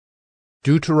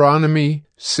Deuteronomy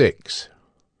 6.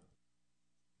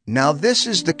 Now this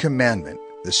is the commandment,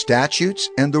 the statutes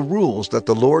and the rules that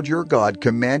the Lord your God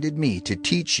commanded me to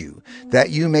teach you, that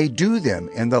you may do them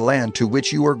in the land to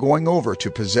which you are going over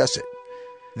to possess it,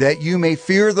 that you may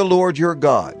fear the Lord your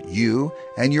God, you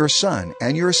and your son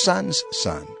and your son's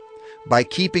son, by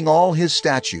keeping all his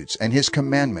statutes and his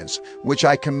commandments, which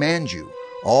I command you,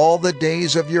 all the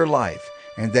days of your life,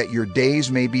 and that your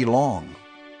days may be long.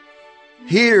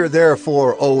 Hear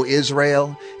therefore, O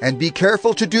Israel, and be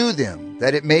careful to do them,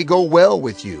 that it may go well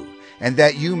with you, and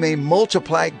that you may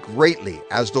multiply greatly,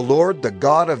 as the Lord, the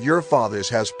God of your fathers,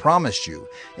 has promised you,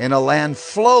 in a land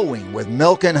flowing with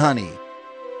milk and honey.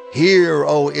 Hear,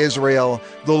 O Israel,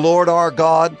 the Lord our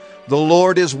God, the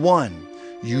Lord is one.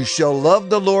 You shall love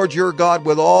the Lord your God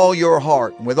with all your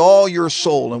heart, and with all your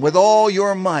soul, and with all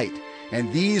your might.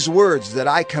 And these words that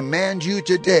I command you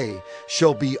today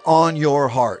shall be on your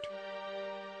heart.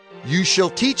 You shall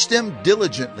teach them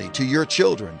diligently to your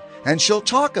children, and shall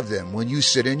talk of them when you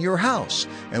sit in your house,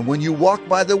 and when you walk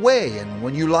by the way, and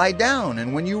when you lie down,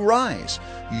 and when you rise.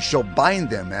 You shall bind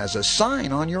them as a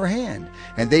sign on your hand,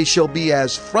 and they shall be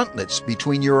as frontlets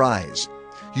between your eyes.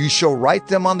 You shall write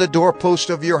them on the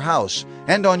doorpost of your house,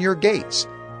 and on your gates.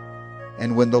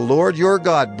 And when the Lord your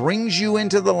God brings you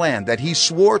into the land that he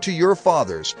swore to your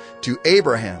fathers, to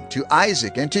Abraham, to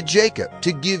Isaac, and to Jacob,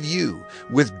 to give you,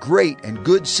 with great and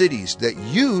good cities that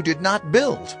you did not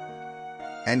build,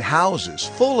 and houses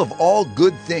full of all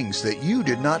good things that you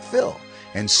did not fill,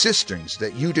 and cisterns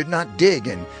that you did not dig,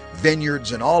 and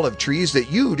vineyards and olive trees that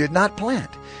you did not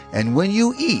plant. And when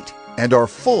you eat and are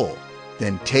full,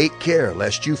 then take care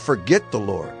lest you forget the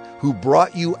Lord, who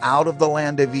brought you out of the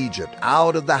land of Egypt,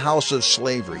 out of the house of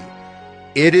slavery.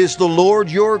 It is the Lord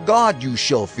your God you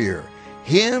shall fear.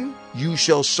 Him you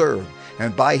shall serve,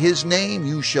 and by his name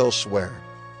you shall swear.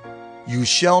 You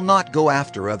shall not go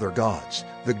after other gods,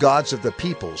 the gods of the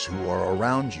peoples who are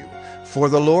around you. For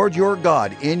the Lord your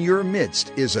God in your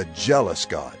midst is a jealous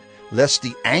God, lest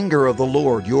the anger of the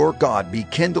Lord your God be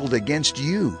kindled against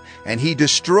you, and he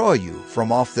destroy you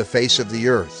from off the face of the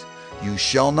earth. You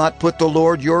shall not put the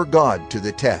Lord your God to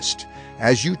the test,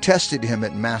 as you tested him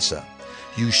at Massah.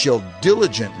 You shall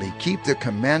diligently keep the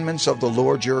commandments of the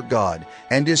Lord your God,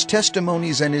 and his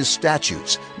testimonies and his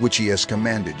statutes, which he has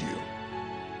commanded you.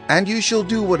 And you shall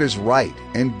do what is right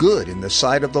and good in the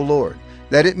sight of the Lord,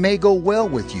 that it may go well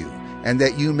with you, and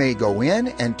that you may go in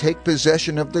and take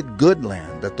possession of the good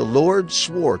land that the Lord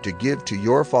swore to give to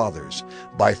your fathers,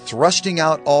 by thrusting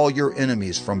out all your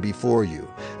enemies from before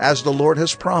you, as the Lord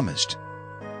has promised.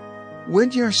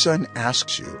 When your son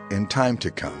asks you in time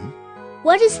to come,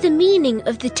 "What is the meaning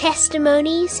of the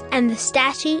testimonies and the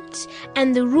statutes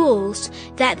and the rules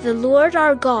that the Lord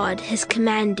our God has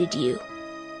commanded you?"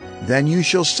 then you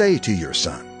shall say to your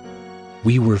son,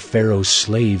 We were Pharaoh's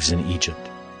slaves in Egypt,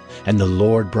 and the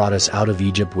Lord brought us out of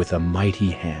Egypt with a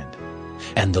mighty hand.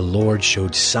 And the Lord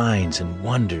showed signs and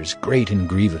wonders great and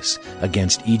grievous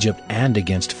against Egypt and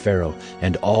against Pharaoh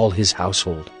and all his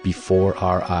household before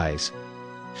our eyes.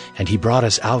 And he brought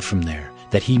us out from there,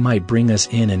 that he might bring us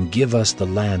in and give us the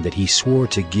land that he swore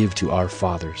to give to our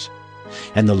fathers.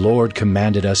 And the Lord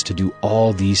commanded us to do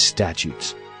all these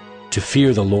statutes, to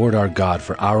fear the Lord our God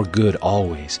for our good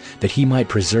always, that he might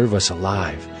preserve us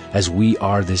alive, as we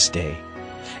are this day.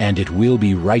 And it will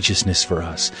be righteousness for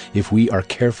us if we are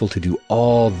careful to do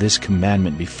all this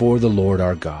commandment before the Lord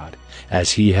our God,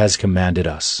 as he has commanded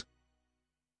us.